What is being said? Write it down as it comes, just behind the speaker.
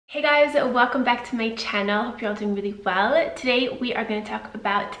Hey guys, welcome back to my channel. Hope you're all doing really well. Today we are going to talk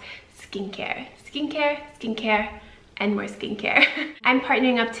about skincare, and more skincare. I'm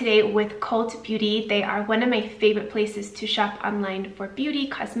partnering up today with Cult Beauty. They are one of my favorite places to shop online for beauty,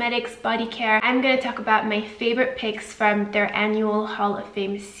 cosmetics, body care. I'm going to talk about my favorite picks from their annual Hall of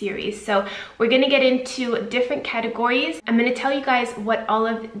Fame series. So we're going to get into different categories. I'm going to tell you guys what all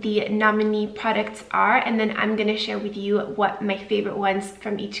of the nominee products are, and then I'm going to share with you what my favorite ones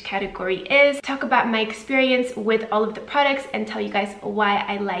from each category is, talk about my experience with all of the products, and tell you guys why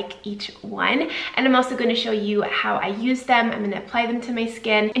I like each one. And I'm also going to show you how I use them. I'm going to apply them to my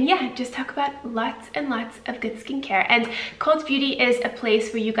skin, and yeah, just talk about lots and lots of good skincare. And Cult Beauty is a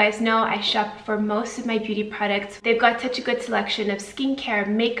place where you guys know I shop for most of my beauty products. They've got such a good selection of skincare,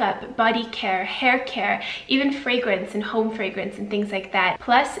 makeup, body care, hair care, even fragrance and home fragrance and things like that.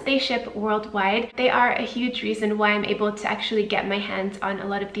 Plus they ship worldwide. They are a huge reason why I'm able to actually get my hands on a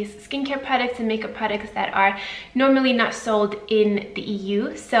lot of these skincare products and makeup products that are normally not sold in the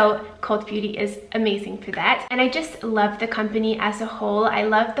EU. So Cult Beauty is amazing for that. And I just love the company as a whole. I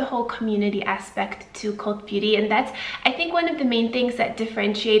love the whole community aspect to Cult Beauty, and that's, I think, one of the main things that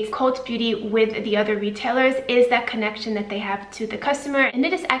differentiates Cult Beauty with the other retailers is that connection that they have to the customer. And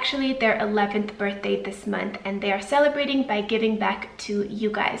it is actually their 11th birthday this month, and they are celebrating by giving back to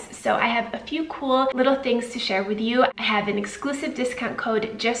you guys. So I have a few cool little things to share with you. I have an exclusive discount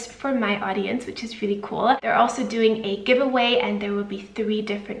code just for my audience, which is really cool. They're also doing a giveaway, and there will be 3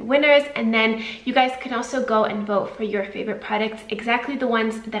 different winners, and then you guys can also go and vote for your favorite products, exactly the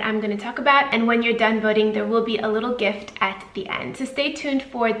ones that I'm going to talk about. And when you're done voting, there will be a little gift at the end. So stay tuned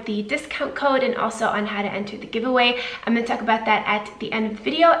for the discount code and also on how to enter the giveaway. I'm going to talk about that at the end of the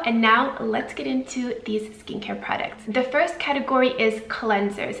video. And now let's get into these skincare products. The first category is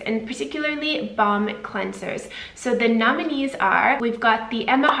cleansers, and particularly balm cleansers. So the nominees are, we've got the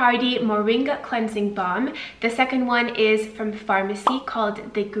Emma Hardy Moringa Cleansing Balm. The second one is from Pharmacy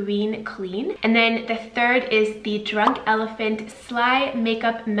called the Green Clean. And then the third is the Drunk Elephant Sly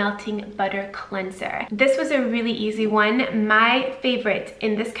Makeup Melting Butter Cleanser. This was a really easy one. My favorite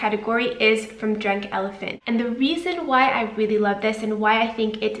in this category is from Drunk Elephant. And the reason why I really love this and why I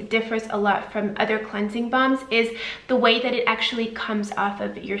think it differs a lot from other cleansing balms is the way that it actually comes off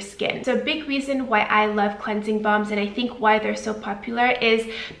of your skin. So a big reason why I love cleansing balms, and I think why they're so popular, is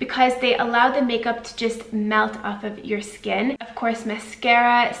because they allow the makeup to just melt off of your skin. Of course,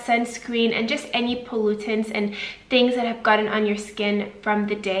 mascara, sunscreen, and just any pollutants and things that have gotten on your skin from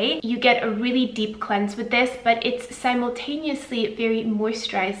the day. You get a really deep cleanse with this, but it's simultaneously very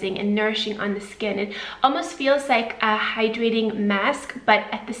moisturizing and nourishing on the skin. It almost feels like a hydrating mask, but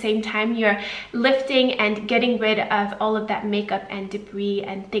at the same time you're lifting and getting rid of all of that makeup and debris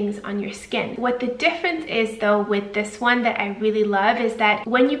and things on your skin. What the difference is though with this one that I really love is that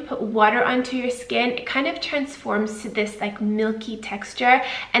when you put water onto your skin, it kind of transforms to this like milky texture,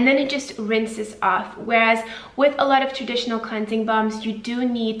 and then it just rinses off. Whereas with a lot of traditional cleansing balms, you do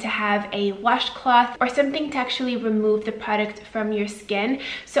need to have a washcloth or something to actually remove the product from your skin.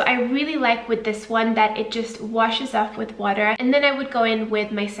 So I really like with this one that it just washes off with water, and then I would go in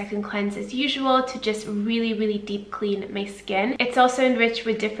with my second cleanse as usual to just really deep clean my skin. It's also enriched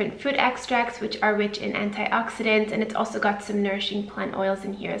with different fruit extracts which are rich in antioxidants, and it's also got some nourishing plant oils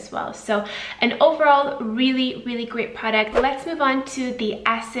in here as well. So an overall really great product. Let's move on to the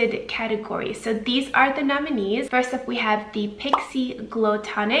acid category. So these are the nominees. First up, we have the Pixie Glow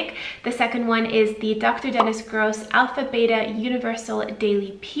Tonic. The second one is the Dr. Dennis Gross Alpha Beta Universal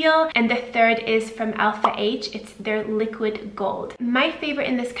Daily Peel. And the third is from Alpha H. It's their Liquid Gold. My favorite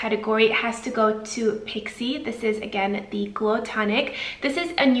in this category has to go to Pixie. This is, again, the Glow Tonic. This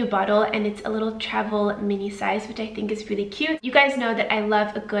is a new bottle, and it's a little travel mini size, which I think is really cute. You guys know that I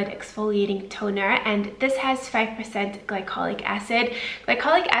love a good exfoliating toner, and this has 5% glycolic acid.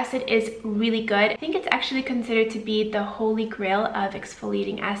 Glycolic acid is really good. I think it's actually considered to be the holy grail of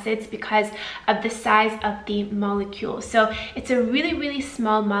exfoliating acids because of the size of the molecule. So it's a really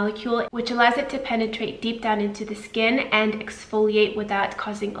small molecule which allows it to penetrate deep down into the skin and exfoliate without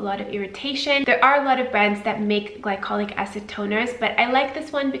causing a lot of irritation. There are a lot of brands that make glycolic acid toners, but I like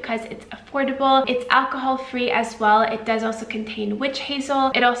this one because it's affordable. It's alcohol free as well. It does also contain witch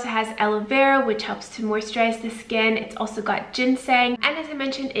hazel. It also has aloe vera, which helps to moisturize the skin. It's also got ginseng, and as I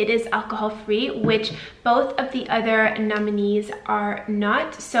mentioned, it is alcohol free, which both of the other nominees are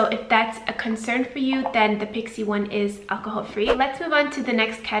not. So if that's a concern for you, then the Pixie one is alcohol free. Let's move on to the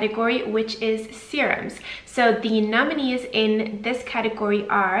next category, which is serums. So the nominees in this category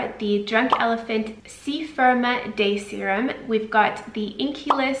are the Drunk Elephant C Firma Day Serum. We've got the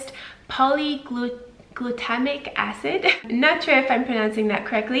Inky List glutamic acid. Not sure if I'm pronouncing that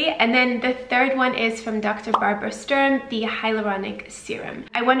correctly. And then the third one is from Dr. Barbara Sturm, the hyaluronic serum.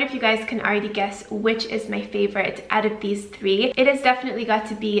 I wonder if you guys can already guess which is my favorite out of these three. It has definitely got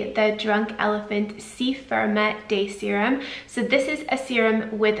to be the Drunk Elephant C Firma Day Serum. So this is a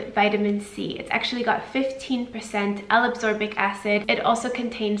serum with vitamin C. It's actually got 15% L-absorbic acid. It also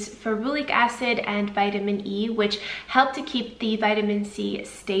contains ferulic acid and vitamin E, which help to keep the vitamin C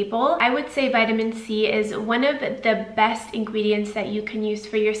stable. I would say vitamin C is one of the best ingredients that you can use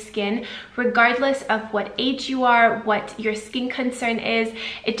for your skin, regardless of what age you are, what your skin concern is.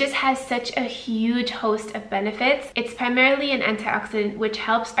 It just has such a huge host of benefits. It's primarily an antioxidant, which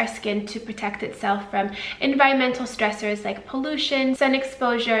helps our skin to protect itself from environmental stressors like pollution, sun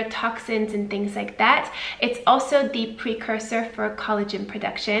exposure, toxins, and things like that. It's also the precursor for collagen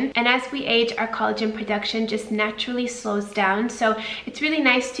production. And as we age, our collagen production just naturally slows down. So it's really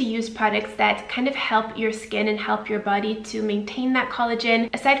nice to use products that kind of help your skin and help your body to maintain that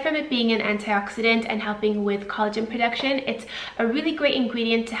collagen. Aside from it being an antioxidant and helping with collagen production, it's a really great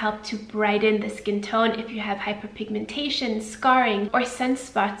ingredient to help to brighten the skin tone if you have hyperpigmentation, scarring, or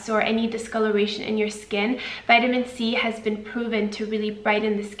sunspots, or any discoloration in your skin. Vitamin C has been proven to really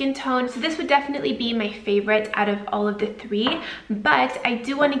brighten the skin tone. So this would definitely be my favorite out of all of the three, but I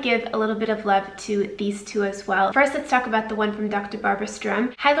do want to give a little bit of love to these two as well. First, let's talk about the one from Dr. Barbara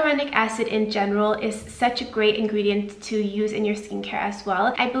Sturm. Hyaluronic acid in general is such a great ingredient to use in your skincare as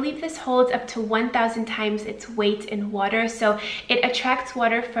well. I believe this holds up to 1,000 times its weight in water, so it attracts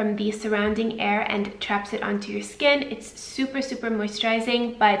water from the surrounding air and traps it onto your skin. It's super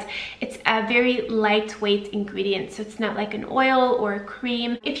moisturizing, but it's a very lightweight ingredient, so it's not like an oil or a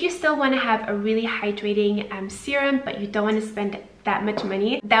cream. If you still want to have a really hydrating serum, but you don't want to spend that much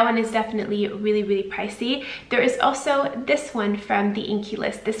money, that one is definitely really pricey. There is also this one from the Inky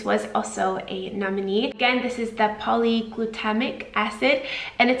list. This was also a nominee. Again, this is the polyglutamic acid,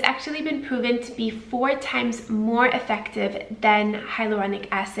 and it's actually been proven to be 4 times more effective than hyaluronic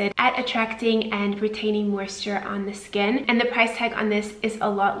acid at attracting and retaining moisture on the skin. And the price tag on this is a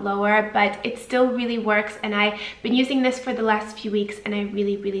lot lower, but it still really works, and I've been using this for the last few weeks and I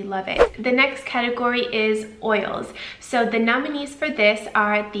really love it. The next category is oils. So the nominees for this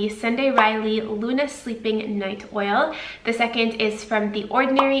are the Sunday Riley Luna Sleeping Night Oil. The second is from The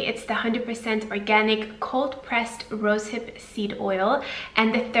Ordinary. It's the 100% organic cold pressed rosehip seed oil.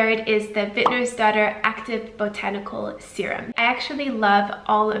 And the third is the Vintner's Daughter Active Botanical Serum. I actually love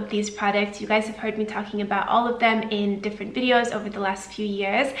all of these products. You guys have heard me talking about all of them in different videos over the last few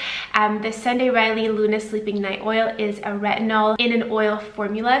years. The Sunday Riley Luna Sleeping Night Oil is a retinol in an oil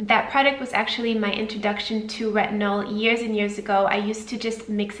formula. That product was actually my introduction to retinol years and years ago. I used to just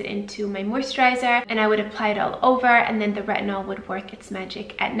mix it into my moisturizer and I would apply it all over, and then the retinol would work its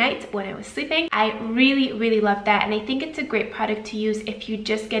magic at night when I was sleeping. I really love that, and I think it's a great product to use if you're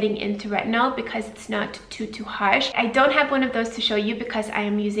just getting into retinol because it's not too harsh. I don't have one of those to show you because I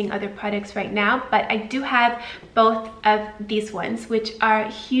am using other products right now, but I do have both of these ones, which are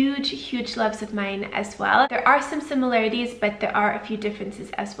huge loves of mine as well. There are some similarities, but there are a few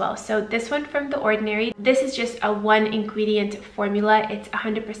differences as well. So this one from The Ordinary, this is just a 1 ingredient formula. It's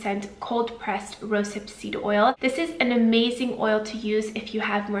 100% cold pressed rosehip seed oil. This is an amazing oil to use if you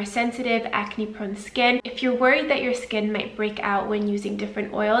have more sensitive, acne prone skin. If you're worried that your skin might break out when using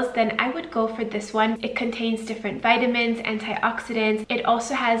different oils, then I would go for this one. It contains different vitamins, antioxidants. It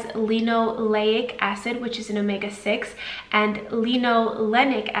also has linoleic acid, which is an omega-6, and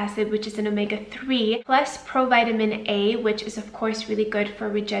linolenic acid, which is an omega-3, plus provitamin A, which is of course really good for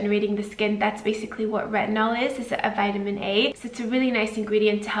regenerating the skin. That's basically what retinol is a vitamin A. So it's a really nice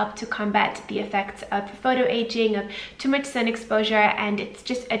ingredient to help to combat the effects of photoaging, of too much sun exposure, and it's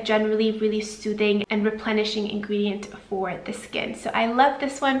just a generally really soothing and replenishing ingredient for the skin. So I love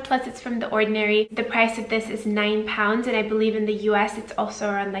this one, plus it's from The Ordinary. The price of this is £9, and I believe in the US it's also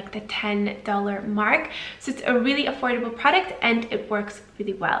around like the $10 mark. So it's a really affordable product and it works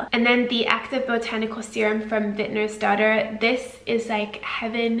really well. And then the Active Botanical Serum from Vintner's Daughter. This is like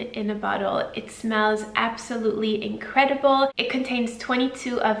heaven in a bottle. It smells absolutely incredible. It contains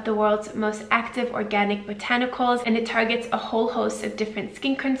 22 of the world's most active organic botanicals, and it targets a whole host of different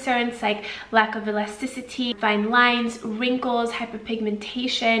skin concerns like lack of elasticity, fine lines, wrinkles,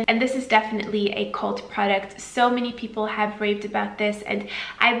 hyperpigmentation, and this is definitely a cult product. So many people have raved about this, and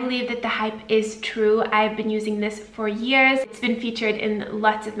I believe that the hype is true. I've been using this for years. It's been featured in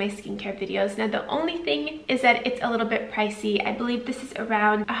lots of my skincare videos. Now the only thing is that it's a little bit pricey. I believe this is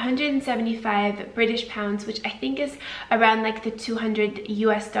around 175 British pounds, which I think is around around like the $200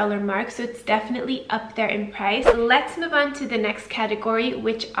 US mark, so it's definitely up there in price. Let's move on to the next category,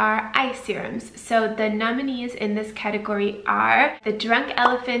 which are eye serums. So the nominees in this category are the Drunk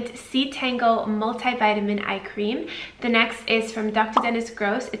Elephant C-Tango Multivitamin Eye Cream. The next is from Dr. Dennis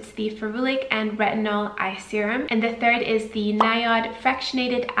Gross. It's the Ferulic and Retinol Eye Serum. And the third is the Niod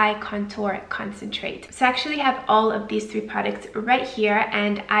Fractionated Eye Contour Concentrate. So I actually have all of these three products right here,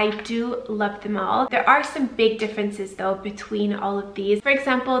 and I do love them all. There are some big differences though between all of these. For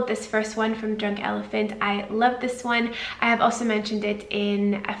example, this first one from Drunk Elephant, I love this one. I have also mentioned it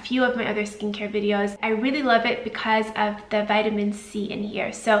in a few of my other skincare videos. I really love it because of the vitamin C in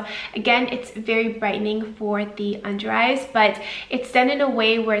here. So again, it's very brightening for the under eyes, but it's done in a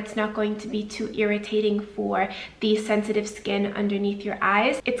way where it's not going to be too irritating for the sensitive skin underneath your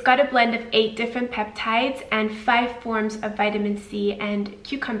eyes. It's got a blend of 8 different peptides and 5 forms of vitamin C and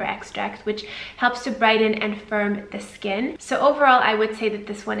cucumber extract, which helps to brighten and firm the skin. So overall, I would say that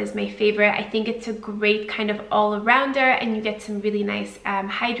this one is my favorite. I think it's a great kind of all-arounder, and you get some really nice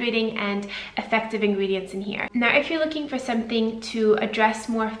hydrating and effective ingredients in here. Now, if you're looking for something to address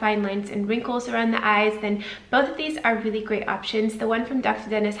more fine lines and wrinkles around the eyes, then both of these are really great options. The one from Dr.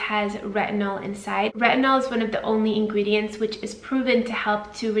 Dennis has retinol inside. Retinol is one of the only ingredients which is proven to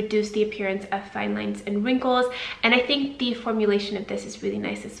help to reduce the appearance of fine lines and wrinkles, and I think the formulation of this is really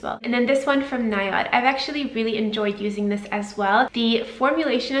nice as well. And then this one from Niod, I've actually really enjoyed using this as well. The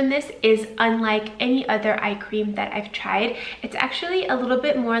formulation on this is unlike any other eye cream that I've tried. It's actually a little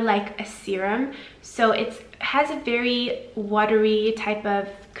bit more like a serum, so it has a very watery type of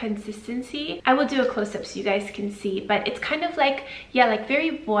consistency. I will do a close-up so you guys can see, but it's kind of like, yeah, like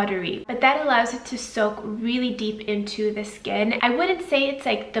very watery, but that allows it to soak really deep into the skin. I wouldn't say it's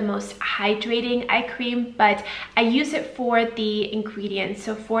like the most hydrating eye cream, but I use it for the ingredients,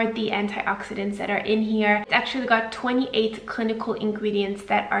 so for the antioxidants that are in here. It's actually got 28 clinical ingredients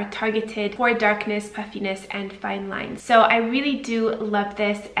that are targeted for darkness, puffiness, and fine lines. So I really do love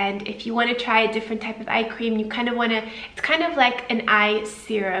this, and if you want to try a different type of eye cream, you kind of want to, it's kind of like an eye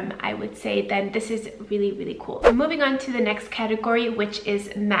serum, I would say, then this is really, really cool. Moving on to the next category, which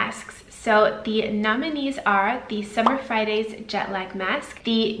is masks. So the nominees are the Summer Fridays Jet Lag Mask,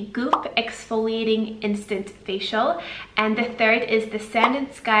 the Goop Exfoliating Instant Facial, and the third is the Sand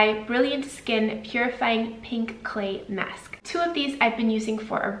and Sky Brilliant Skin Purifying Pink Clay Mask. Two of these I've been using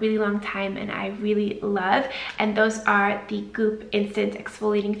for a really long time and I really love, and those are the Goop Instant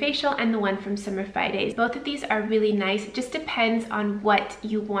Exfoliating Facial and the one from Summer Fridays. Both of these are really nice. It just depends on what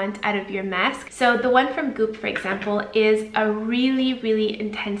you want out of your mask. So the one from Goop, for example, is a really, really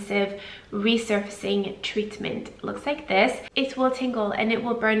intensive resurfacing treatment. It looks like this. It will tingle and it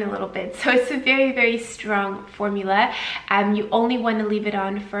will burn a little bit, so it's a very, very strong formula. You only want to leave it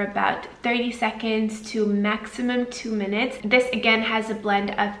on for about 30 seconds to maximum 2 minutes. This again has a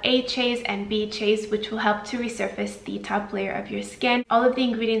blend of AHAs and BHAs, which will help to resurface the top layer of your skin. All of the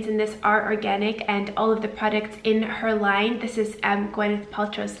ingredients in this are organic, and all of the products in her line, this is Gwyneth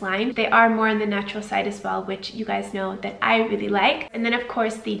Paltrow's line, they are more on the natural side as well, which you guys know that I really like. And then of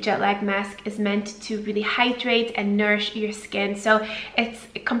course the Jet Lag Mask is meant to really hydrate and nourish your skin, so it's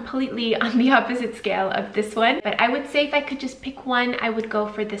completely on the opposite scale of this one. But I would say if I could just pick one, I would go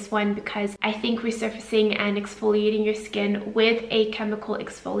for this one, because I think resurfacing and exfoliating your skin with a chemical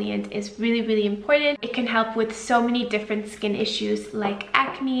exfoliant is really, really important. It can help with so many different skin issues like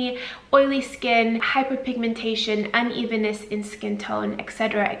acne, oily skin, hyperpigmentation, unevenness in skin tone,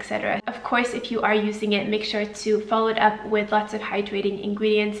 etc., etc. Of course, if you are using it, make sure to follow it up with lots of hydrating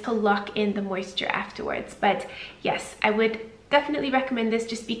ingredients to lock in the moisture afterwards. But yes, I would definitely recommend this.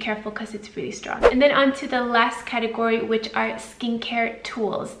 Just be careful because it's really strong. And then on to the last category, which are skincare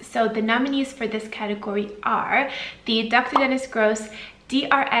tools. So the nominees for this category are the Dr. Dennis Gross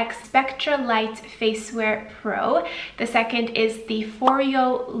DRX Spectra Light Facewear Pro. The second is the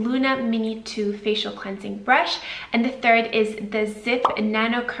Foreo Luna Mini 2 Facial Cleansing Brush. And the third is the Zip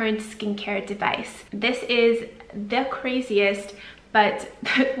Nano Current Skincare Device. This is the craziest, but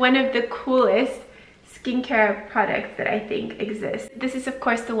one of the coolest skincare products that I think exists. This is of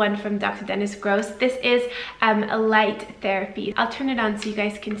course the one from Dr. Dennis Gross. This is a light therapy. I'll turn it on so you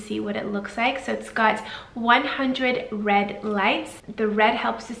guys can see what it looks like. So it's got 100 red lights. The red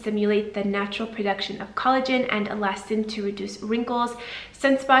helps to stimulate the natural production of collagen and elastin to reduce wrinkles,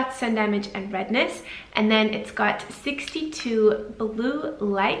 sunspots, sun damage, and redness. And then it's got 62 blue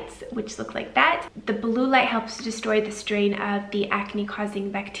lights, which look like that. The blue light helps to destroy the strain of the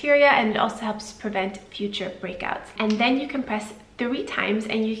acne-causing bacteria, and it also helps prevent future breakouts. And then you can press 3 times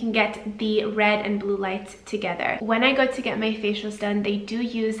and you can get the red and blue lights together. When I go to get my facials done, they do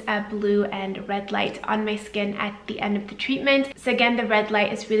use a blue and red light on my skin at the end of the treatment. So again, the red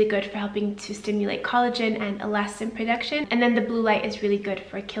light is really good for helping to stimulate collagen and elastin production, and then the blue light is really good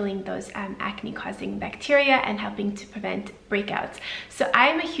for killing those acne causing bacteria and helping to prevent breakouts. So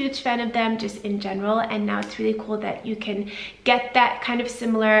I'm a huge fan of them just in general, and now it's really cool that you can get that kind of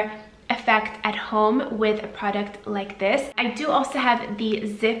similar effect at home with a product like this. I do also have the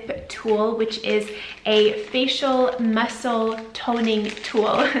Zip tool, which is a facial muscle toning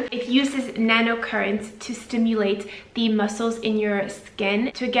tool. It uses nanocurrents to stimulate the muscles in your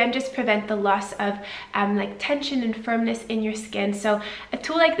skin to again just prevent the loss of like tension and firmness in your skin. So a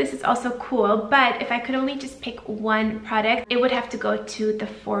tool like this is also cool, but if I could only just pick one product, it would have to go to the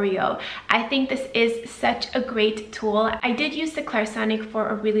Foreo. I think this is such a great tool. I did use the Clarisonic for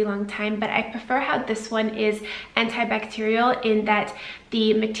a really long time, but I prefer how this one is antibacterial in that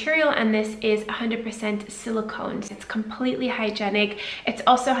the material on this is 100% silicone. It's completely hygienic. It's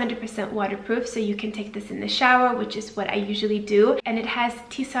also 100% waterproof, so you can take this in the shower, which is what I usually do. And it has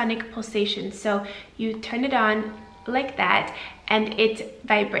T-sonic pulsations, so you turn it on like that and it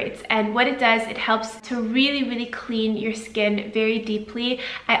vibrates, and what it does, it helps to really clean your skin very deeply.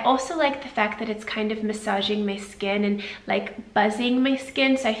 I also like the fact that it's kind of massaging my skin and like buzzing my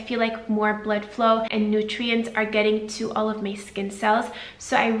skin, so I feel like more blood flow and nutrients are getting to all of my skin cells.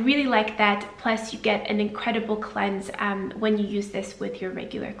 So I really like that, plus you get an incredible cleanse when you use this with your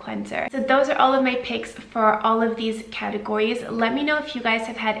regular cleanser. So those are all of my picks for all of these categories. Let me know if you guys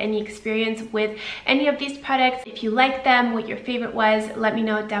have had any experience with any of these products, if you like them, what your favorite was. Let me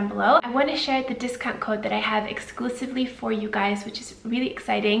know down below. I want to share the discount code that I have exclusively for you guys, which is really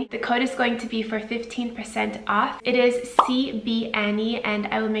exciting. The code is going to be for 15% off. It is CB Annie, and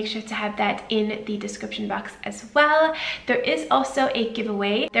I will make sure to have that in the description box as well. There is also a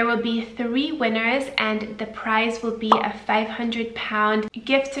giveaway. There will be 3 winners, and the prize will be a £500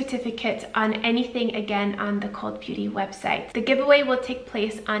 gift certificate on anything again on the Cult Beauty website. The giveaway will take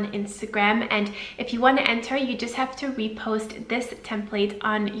place on Instagram, and if you want to enter, you just have to repost this template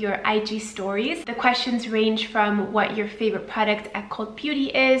on your IG stories. The questions range from what your favorite product at Cult Beauty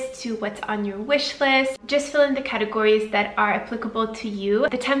is to what's on your wish list. Just fill in the categories that are applicable to you.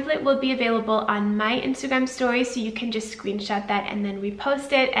 The template will be available on my Instagram stories, so you can just screenshot that and then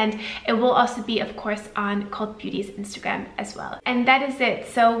repost it, and it will also be of course on Cult Beauty's Instagram as well. And that is it.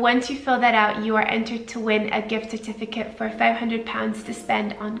 So once you fill that out, you are entered to win a gift certificate for £500 to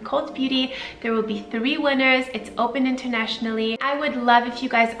spend on Cult Beauty. There will be 3 winners. It's open internationally. I would love if you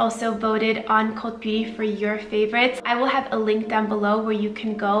guys also voted on Cult Beauty for your favorites. I will have a link down below where you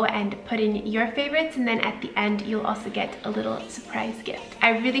can go and put in your favorites, and then at the end you'll also get a little surprise gift.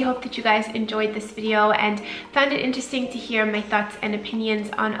 I really hope that you guys enjoyed this video and found it interesting to hear my thoughts and opinions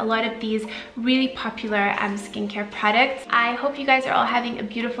on a lot of these really popular skincare products. I hope you guys are all having a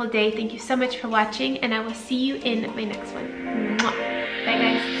beautiful day. Thank you so much for watching, and I will see you in my next one. Mwah. Bye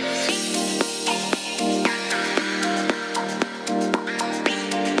guys.